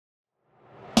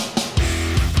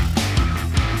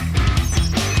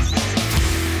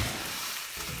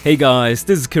Hey guys,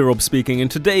 this is Kirob speaking, and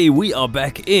today we are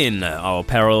back in our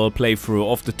parallel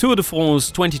playthrough of the Tour de France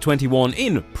 2021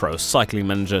 in Pro Cycling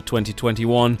Manager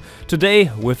 2021.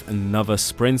 Today with another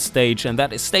sprint stage, and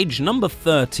that is stage number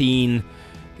 13.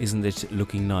 Isn't it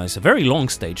looking nice? A very long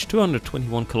stage,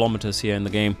 221 kilometers here in the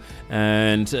game,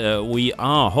 and we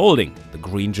are holding the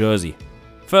green jersey.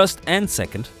 First and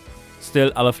second, still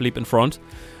Alaphilippe in front.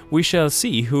 We shall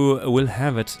see who will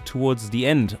have it towards the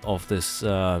end of this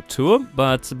tour,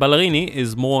 but Ballerini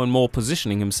is more and more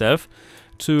positioning himself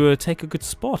to take a good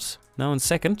spot. Now in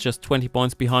second, just 20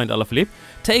 points behind Alaphilippe,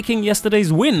 taking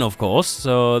yesterday's win, of course,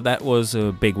 so that was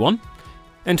a big one.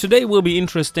 And today will be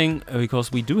interesting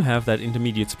because we do have that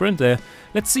intermediate sprint there.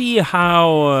 Let's see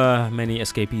how many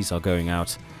escapees are going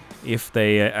out, if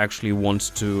they actually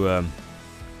want to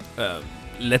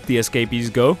let the escapees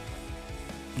go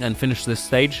and finish this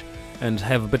stage and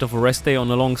have a bit of a rest day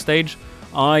on a long stage.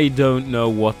 I don't know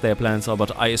what their plans are,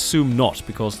 but I assume not,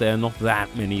 because there are not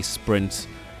that many sprint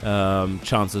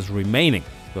chances remaining,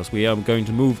 because we are going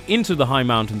to move into the high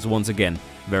mountains once again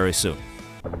very soon.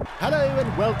 Hello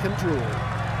and welcome to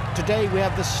all. Today we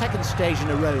have the second stage in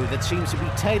a row that seems to be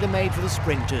tailor-made for the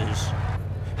sprinters.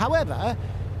 However,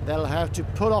 they'll have to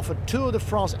pull off a Tour de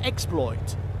France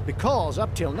exploit, because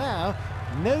up till now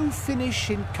no finish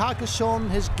in Carcassonne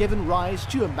has given rise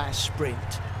to a mass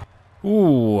sprint.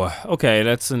 Ooh, okay,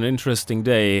 that's an interesting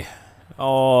day.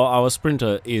 Oh, our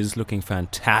sprinter is looking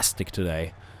fantastic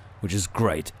today, which is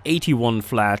great. 81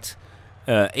 flat,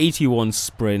 81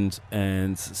 sprint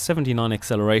and 79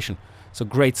 acceleration. So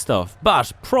great stuff.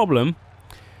 But problem,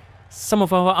 some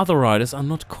of our other riders are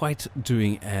not quite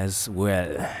doing as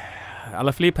well.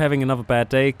 Alaphilippe having another bad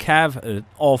day, Cav an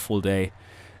awful day.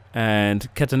 And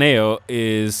Cavendish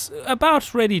is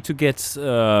about ready to get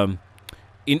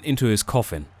into his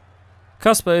coffin.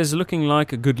 Kasper is looking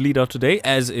like a good leader today,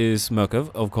 as is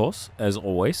Murkov, of course, as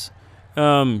always.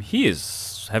 He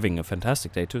is having a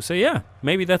fantastic day too, so yeah,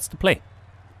 maybe that's the play.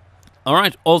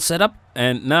 Alright, all set up,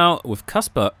 and now with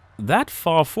Kasper that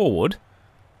far forward,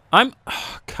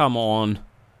 come on,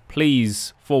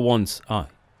 please, for once.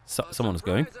 Someone is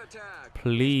going.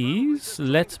 Please,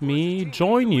 let me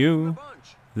join you.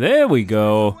 There we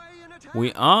go.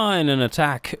 We are in an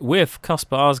attack with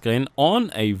Kasper Asgreen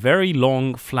on a very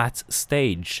long flat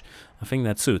stage. I think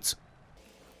that suits.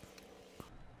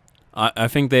 I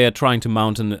think they are trying to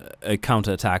mount a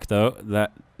counter-attack though.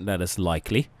 That is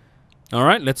likely.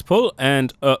 Alright, let's pull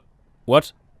and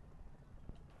what?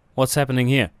 What's happening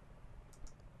here?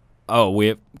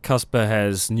 Oh, Kasper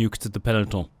has nuked the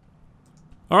peloton.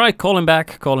 Alright, call him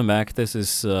back, call him back. This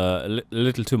is a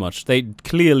little too much. They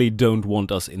clearly don't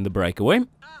want us in the breakaway.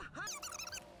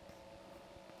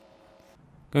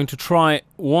 Going to try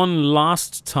one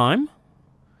last time,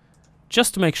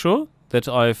 just to make sure that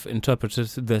I've interpreted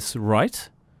this right.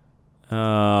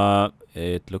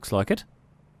 It looks like it.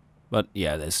 But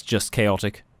yeah, that's just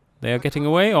chaotic. They are getting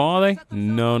away, or are they?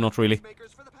 No, not really.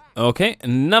 Okay,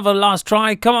 another last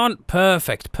try. Come on,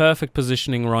 perfect, perfect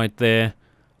positioning right there.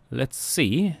 Let's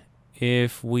see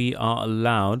if we are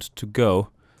allowed to go.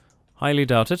 Highly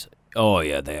doubt it. Oh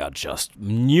yeah, they are just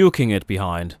nuking it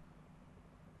behind.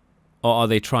 Or are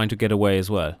they trying to get away as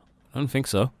well? I don't think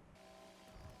so.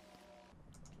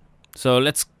 So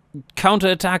let's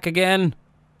counter-attack again.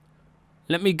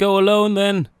 Let me go alone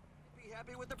then.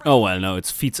 Oh well, no,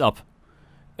 it's feet up.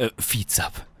 Feet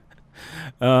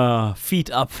up. Feet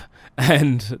up.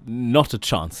 And not a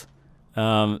chance.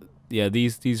 Yeah,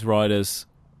 these riders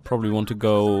probably want to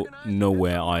go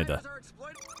nowhere either.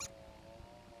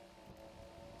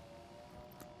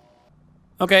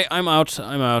 Okay, I'm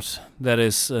out. That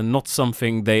is not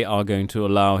something they are going to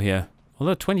allow here.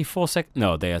 Although 24 seconds...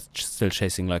 No, they are still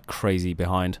chasing like crazy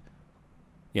behind.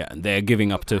 Yeah, and they're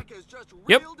giving up too.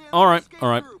 Yep,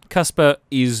 alright. Kasper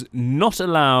is not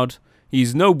allowed.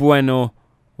 He's no bueno.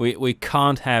 We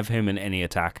can't have him in any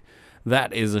attack.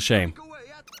 That is a shame.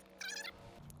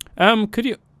 Could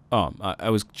you... Oh, I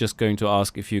was just going to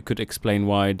ask if you could explain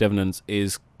why Deceuninck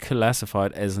is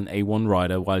classified as an A1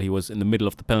 rider while he was in the middle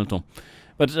of the peloton.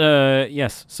 But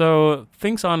yes, so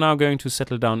things are now going to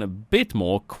settle down a bit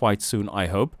more quite soon, I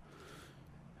hope.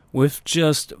 With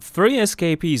just 3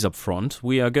 escapees up front,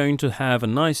 we are going to have a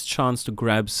nice chance to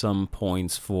grab some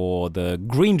points for the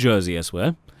green jersey as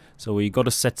well. So we got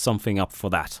to set something up for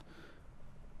that.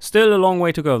 Still a long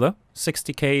way to go though.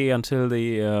 60k until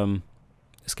the...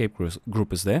 escape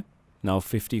group is there. Now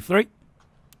 53.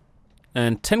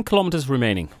 And 10 kilometers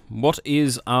remaining. What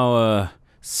is our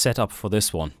setup for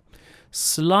this one?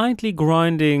 Slightly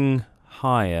grinding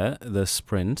higher, the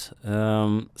sprint.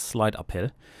 Slight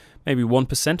uphill. Maybe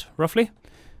 1% roughly.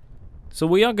 So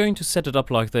we are going to set it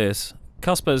up like this.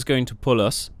 Casper is going to pull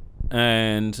us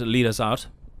and lead us out.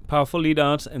 Powerful lead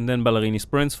out, and then Ballerini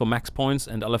sprints for max points,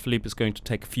 and Alaphilippe is going to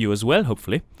take a few as well,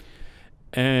 hopefully.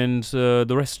 And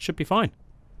the rest should be fine.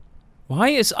 Why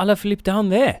is Alaphilippe down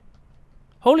there?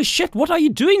 Holy shit, what are you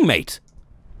doing, mate?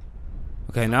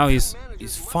 Okay, now he's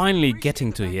finally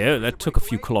getting to here. That took a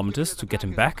few kilometers to get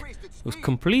him back. He was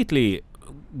completely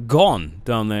gone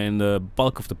down there in the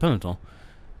bulk of the peloton.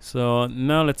 So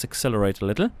now let's accelerate a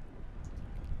little.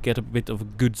 Get a bit of a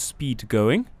good speed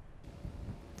going.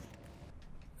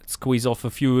 Let's squeeze off a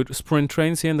few sprint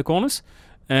trains here in the corners.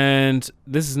 And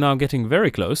this is now getting very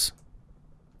close.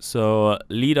 So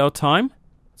lead out time.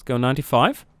 Let's go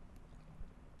 95.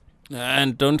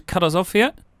 And don't cut us off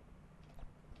here.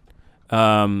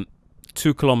 2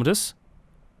 kilometers.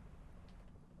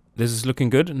 This is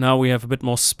looking good. Now we have a bit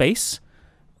more space.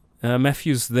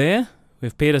 Matthews there. We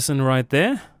have Pedersen right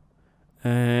there.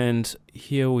 And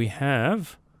here we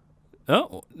have...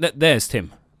 Oh, there's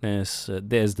Tim. There's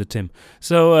the Tim.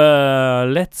 So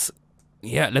let's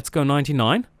go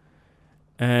 99.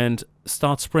 And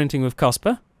start sprinting with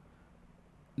Casper.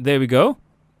 There we go.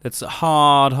 That's a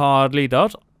hard lead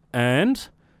out. And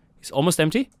he's almost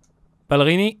empty.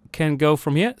 Ballerini can go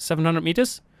from here, 700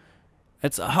 meters.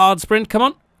 It's a hard sprint. Come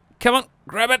on. Come on.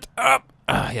 Grab it up.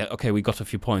 Yeah, okay, we got a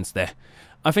few points there.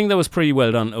 I think that was pretty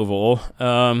well done overall.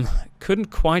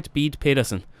 Couldn't quite beat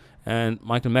Pedersen. And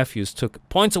Michael Matthews took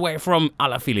points away from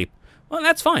Alaphilippe. Well,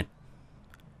 that's fine.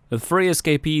 The 3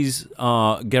 escapees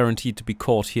are guaranteed to be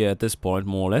caught here at this point,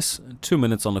 more or less. 2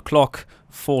 minutes on the clock.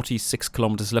 46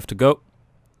 kilometers left to go.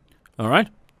 Alright.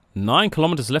 9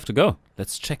 kilometers left to go.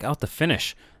 Let's check out the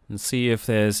finish and see if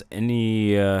there's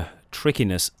any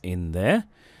trickiness in there.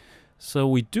 So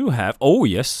we do have... Oh,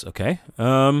 yes. Okay.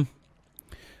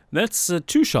 That's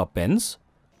 2 sharp bends.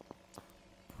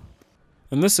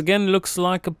 And this again looks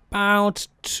like about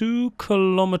 2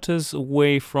 kilometers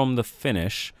away from the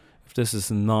finish. If this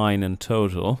is 9 in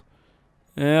total.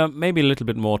 Maybe a little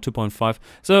bit more, 2.5.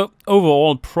 So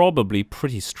overall, probably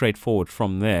pretty straightforward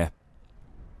from there.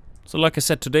 So like I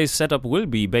said, today's setup will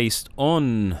be based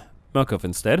on Murkoff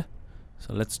instead.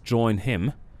 So let's join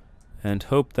him. And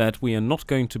hope that we are not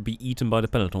going to be eaten by the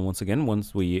peloton once again,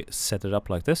 once we set it up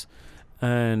like this.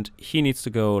 And he needs to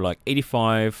go like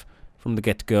 85 from the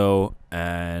get-go.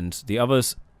 And the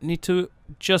others need to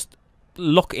just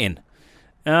lock in.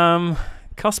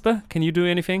 Casper, can you do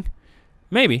anything?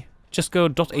 Maybe. Just go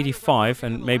 .85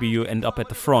 and maybe you end up at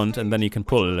the front and then you can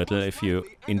pull a little if you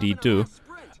indeed do.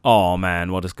 Oh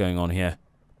man, what is going on here?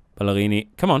 Ballerini,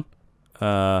 come on.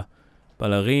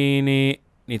 Ballerini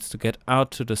needs to get out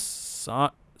to the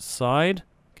side.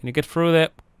 Can you get through there?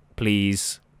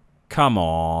 Please. Come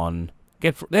on.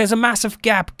 There's a massive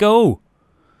gap. Go.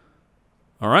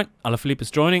 Alright, Alaphilippe is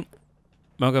joining.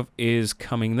 Murkoff is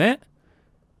coming there.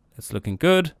 That's looking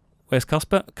good. Where's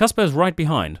Casper? Casper is right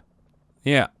behind.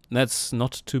 Yeah, that's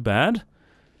not too bad.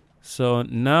 So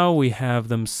now we have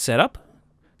them set up.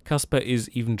 Casper is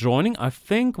even joining. I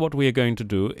think what we are going to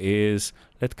do is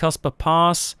let Casper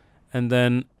pass, and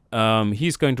then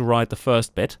he's going to ride the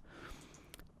first bit.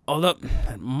 Although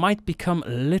it might become a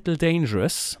little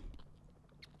dangerous.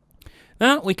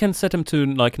 Now we can set him to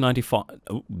like 95.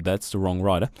 Oh, that's the wrong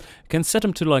rider. We can set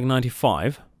him to like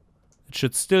 95. It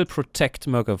should still protect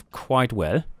Murkoff quite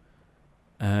well.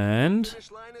 And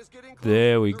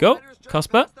there we go.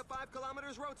 Casper.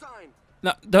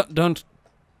 No, don't.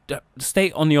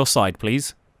 Stay on your side,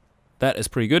 please. That is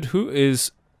pretty good. Who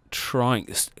is trying?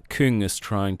 Kung is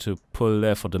trying to pull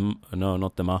there for the... No,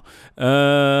 not Demar.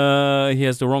 He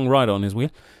has the wrong rider on his wheel.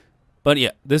 But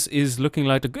yeah, this is looking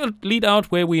like a good lead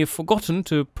out where we have forgotten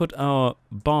to put our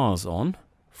bars on.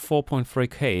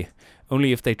 4.3k.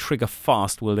 Only if they trigger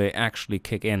fast will they actually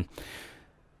kick in.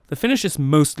 The finish is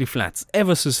mostly flats,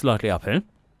 ever so slightly uphill.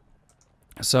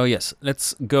 So yes,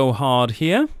 let's go hard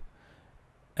here.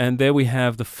 And there we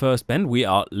have the first bend. We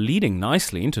are leading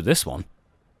nicely into this one.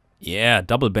 Yeah,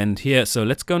 double bend here. So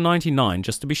let's go 99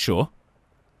 just to be sure.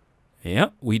 Yeah,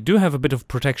 we do have a bit of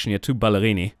protection here to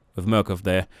Ballerini with Murkoff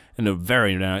there. And a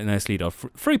very nice lead out.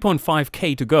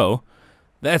 3.5k to go.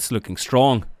 That's looking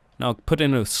strong. Now put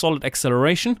in a solid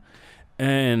acceleration.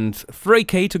 And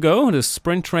 3k to go. The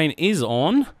sprint train is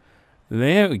on.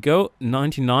 There we go.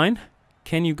 99.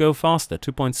 Can you go faster?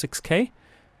 2.6k.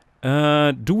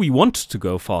 Do we want to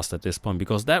go fast at this point?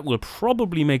 Because that will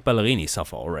probably make Ballerini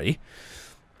suffer already.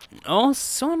 Oh,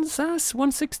 Sonsas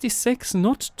 166,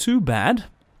 not too bad.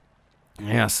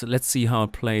 Yes, let's see how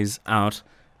it plays out.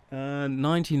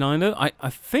 99, I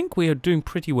think we are doing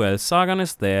pretty well. Sagan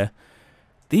is there.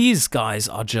 These guys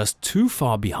are just too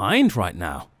far behind right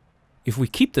now. if we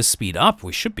keep the speed up,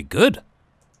 we should be good.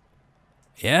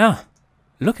 Yeah,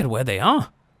 look at where they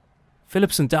are.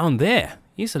 Philipsen down there.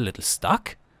 He's a little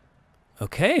stuck.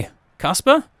 Okay,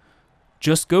 Casper,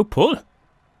 just go pull.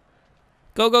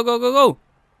 Go, go, go, go, go.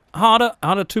 Harder,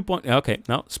 harder, 2 point. Okay,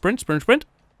 now sprint, sprint, sprint.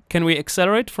 Can we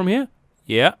accelerate from here?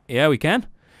 Yeah, we can.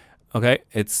 Okay,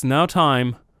 it's now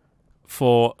time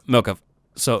for Milkov.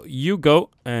 So you go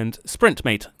and sprint,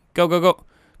 mate. Go, go, go.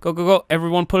 Go, go, go.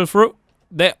 Everyone pull through.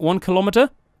 There, 1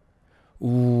 kilometer.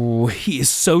 Ooh, he is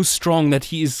so strong that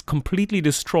he is completely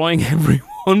destroying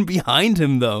everyone behind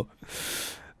him, though.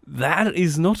 That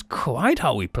is not quite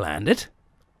how we planned it.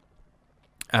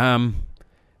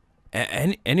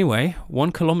 Anyway,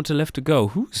 1 kilometer left to go.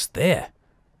 Who's there?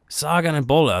 Sagan and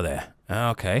Boll are there.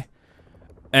 Okay.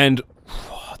 And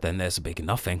then there's a big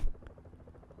nothing.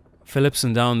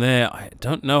 Philipsen down there. I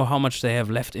don't know how much they have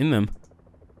left in them.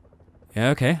 Yeah,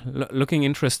 okay. Looking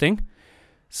interesting.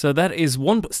 So that is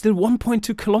still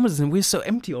 1.2 kilometers and we're so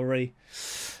empty already.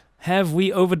 Have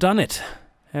we overdone it?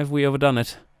 Have we overdone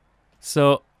it?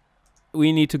 So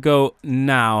we need to go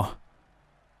now.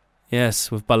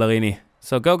 Yes, with Ballerini.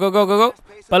 So go, go, go, go, go.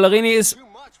 Ballerini is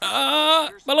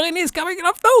coming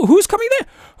up. No, who's coming there?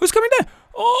 Who's coming there?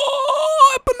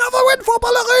 Oh, another win for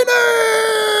Ballerini!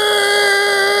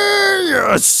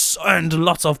 Yes, and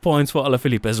lots of points for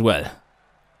Alaphilippe as well.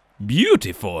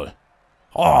 Beautiful.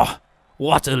 Oh,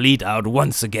 what a lead out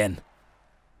once again.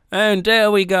 And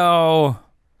there we go.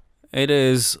 It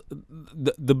is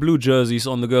the blue jerseys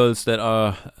on the girls that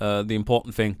are the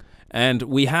important thing. And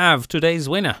we have today's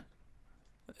winner.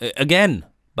 Again,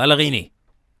 Ballerini.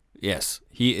 Yes,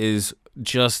 he is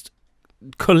just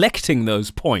collecting those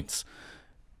points.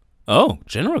 Oh,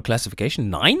 general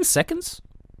classification, 9 seconds?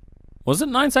 Was it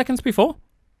 9 seconds before?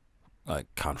 I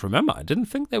can't remember. I didn't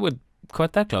think they were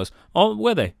quite that close. Or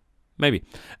were they? Maybe.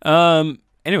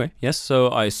 Anyway, yes, so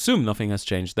I assume nothing has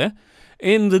changed there.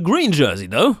 In the green jersey,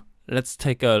 though, let's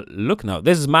take a look now.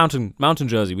 This is mountain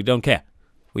jersey. We don't care.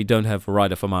 We don't have a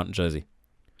rider for mountain jersey.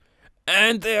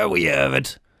 And there we have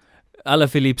it.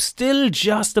 Alaphilippe still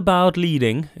just about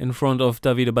leading in front of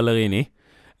Davide Ballerini.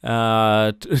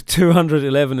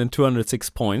 211 and 206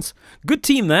 points. Good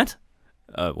team, that.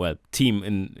 Well, team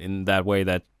in that way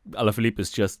that Alaphilippe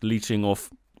is just leeching off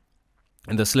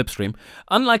in the slipstream.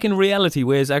 Unlike in reality,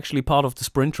 where he's actually part of the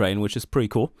sprint train, which is pretty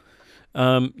cool.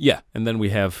 Yeah, and then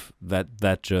we have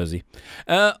that jersey.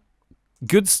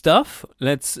 Good stuff.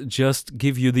 Let's just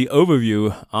give you the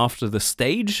overview after the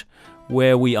stage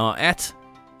where we are at.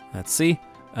 Let's see.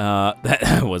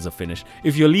 That was a finish.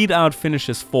 If your lead out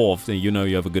finishes 4th, then you know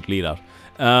you have a good lead out.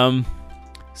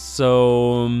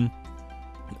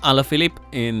 Alaphilippe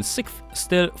in 6th,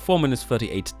 still 4 minutes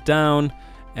 38 down.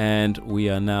 And we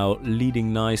are now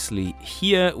leading nicely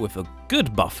here with a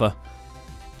good buffer.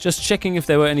 Just checking if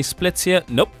there were any splits here.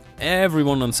 Nope,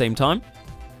 everyone on the same time.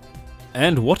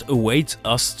 And what awaits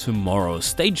us tomorrow?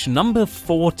 Stage number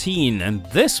 14. And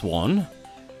this one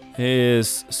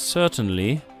is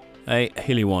certainly a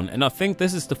hilly one. And I think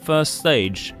this is the first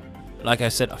stage. Like I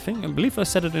said, I believe I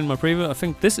said it in my preview. I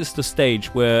think this is the stage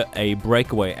where a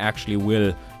breakaway actually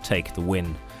will take the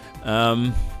win.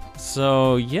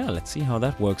 So yeah, let's see how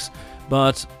that works.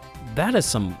 But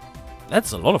that's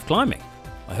a lot of climbing.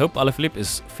 I hope Alaphilippe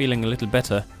is feeling a little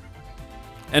better.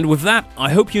 And with that, I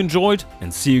hope you enjoyed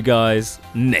and see you guys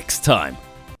next time.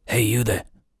 Hey you there.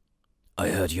 I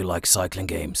heard you like cycling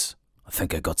games. I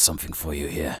think I got something for you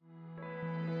here.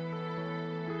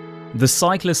 The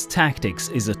Cyclist Tactics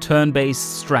is a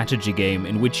turn-based strategy game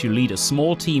in which you lead a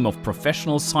small team of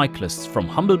professional cyclists from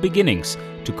humble beginnings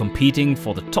to competing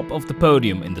for the top of the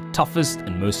podium in the toughest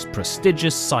and most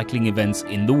prestigious cycling events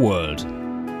in the world.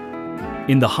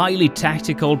 In the highly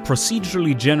tactical,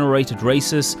 procedurally generated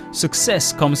races,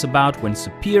 success comes about when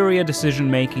superior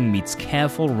decision-making meets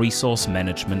careful resource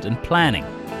management and planning.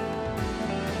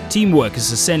 Teamwork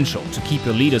is essential to keep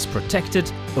your leaders protected,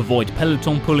 avoid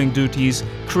peloton pulling duties,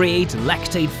 create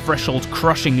lactate threshold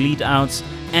crushing lead outs,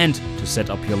 and to set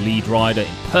up your lead rider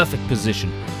in perfect position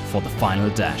for the final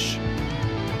dash.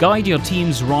 Guide your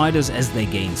team's riders as they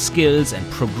gain skills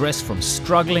and progress from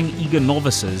struggling eager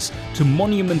novices to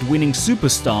monument-winning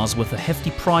superstars with a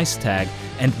hefty price tag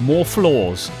and more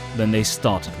flaws than they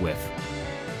started with.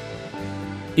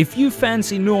 If you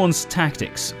fancy nuanced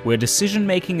tactics where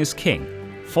decision-making is king,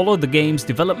 follow the game's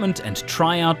development and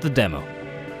try out the demo.